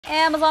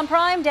Amazon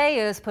Prime Day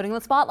is putting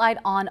the spotlight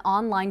on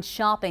online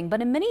shopping,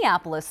 but in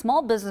Minneapolis,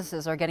 small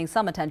businesses are getting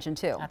some attention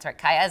too. That's right.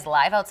 Kaya is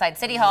live outside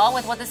City Hall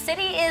with what the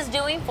city is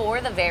doing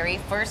for the very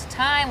first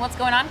time. What's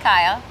going on,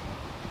 Kaya?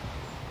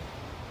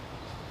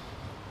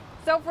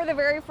 So for the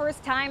very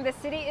first time, the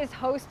city is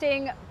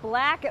hosting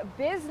Black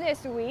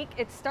Business Week.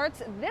 It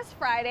starts this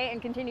Friday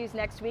and continues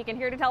next week. And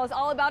here to tell us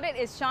all about it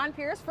is Sean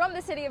Pierce from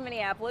the city of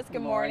Minneapolis.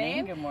 Good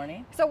morning. Good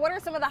morning. So what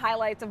are some of the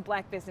highlights of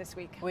Black Business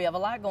Week? We have a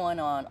lot going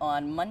on.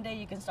 On Monday,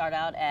 you can start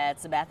out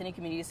at Sabathani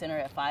Community Center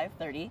at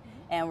 5:30.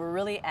 And we're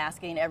really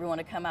asking everyone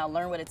to come out,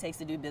 learn what it takes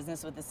to do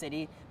business with the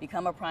city,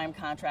 become a prime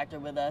contractor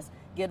with us,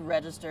 get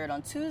registered.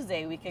 On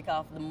Tuesday, we kick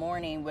off the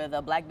morning with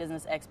a Black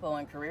Business Expo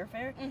and Career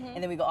Fair.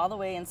 And then we go all the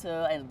way into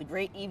the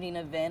great evening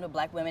event of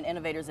Black women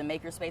innovators in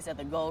Makerspace at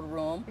the Gold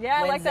Room. Yeah,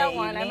 I like that Wednesday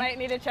one. evening. I might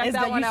need to check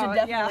that one out. You should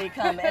definitely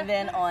come. And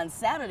then on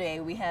Saturday,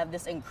 we have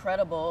this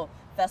incredible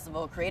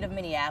festival, Creative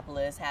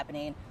Minneapolis,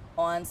 happening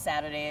on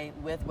Saturday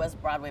with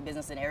West Broadway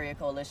Business and Area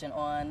Coalition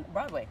on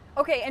Broadway.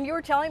 Okay, and you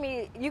were telling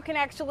me you can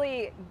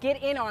actually get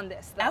in on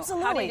this, though.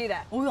 Absolutely. How do you do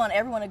that? We want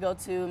everyone to go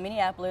to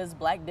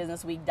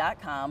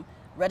MinneapolisBlackBusinessWeek.com,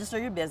 register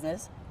your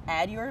business,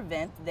 add your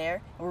event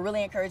there. We're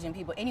really encouraging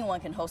people.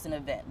 Anyone can host an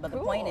event. But the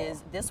point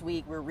is, this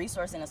week, we're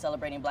resourcing and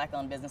celebrating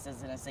Black-owned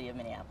businesses in the city of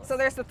Minneapolis. So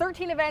there's the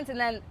 13 events, and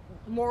then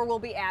more will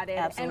be added.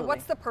 Absolutely. And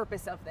what's the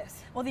purpose of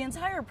this? Well, the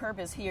entire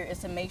purpose here is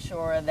to make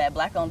sure that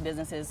Black-owned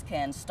businesses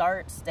can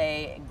start,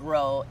 stay,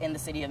 grow in the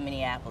city of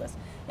Minneapolis.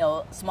 You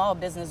know, small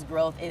business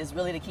growth is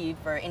really the key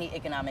for any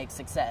economic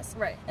success.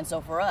 Right. And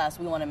so for us,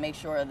 we want to make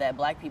sure that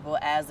Black people,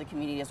 as the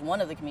community, as one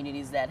of the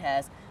communities that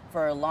has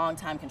for a long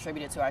time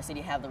contributed to our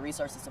city, have the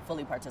resources to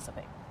fully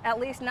participate. At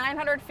least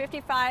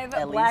 955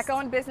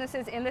 Black-owned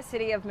businesses in the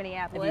city of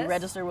Minneapolis. If you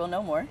register, we'll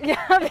know more.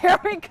 Yeah, there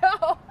we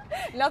go.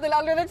 Nothing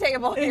under the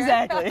table here.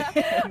 Exactly.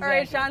 All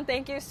right, Sean,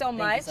 thank you so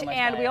much. So much,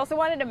 and Kaya. we also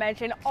wanted to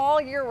mention,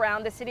 all year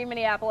round, the city of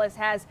Minneapolis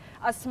has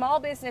a small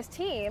business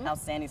team.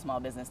 Outstanding small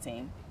business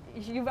team.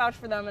 You vouch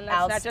for them, and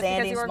that's not just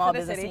because you work small for the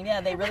business city. team. Yeah,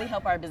 they really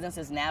help our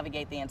businesses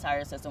navigate the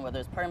entire system,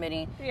 whether it's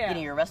permitting,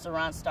 getting your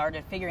restaurant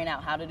started, figuring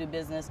out how to do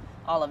business,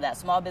 all of that.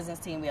 Small business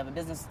team, we have a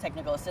business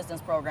technical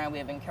assistance program, we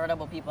have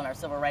incredible people in our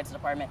civil rights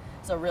department,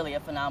 so really a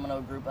phenomenal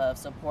group of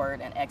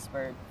support and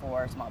expert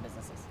for small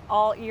businesses.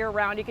 All year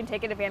round, you can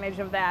take advantage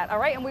of that. All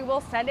right, and we will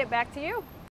send it back to you.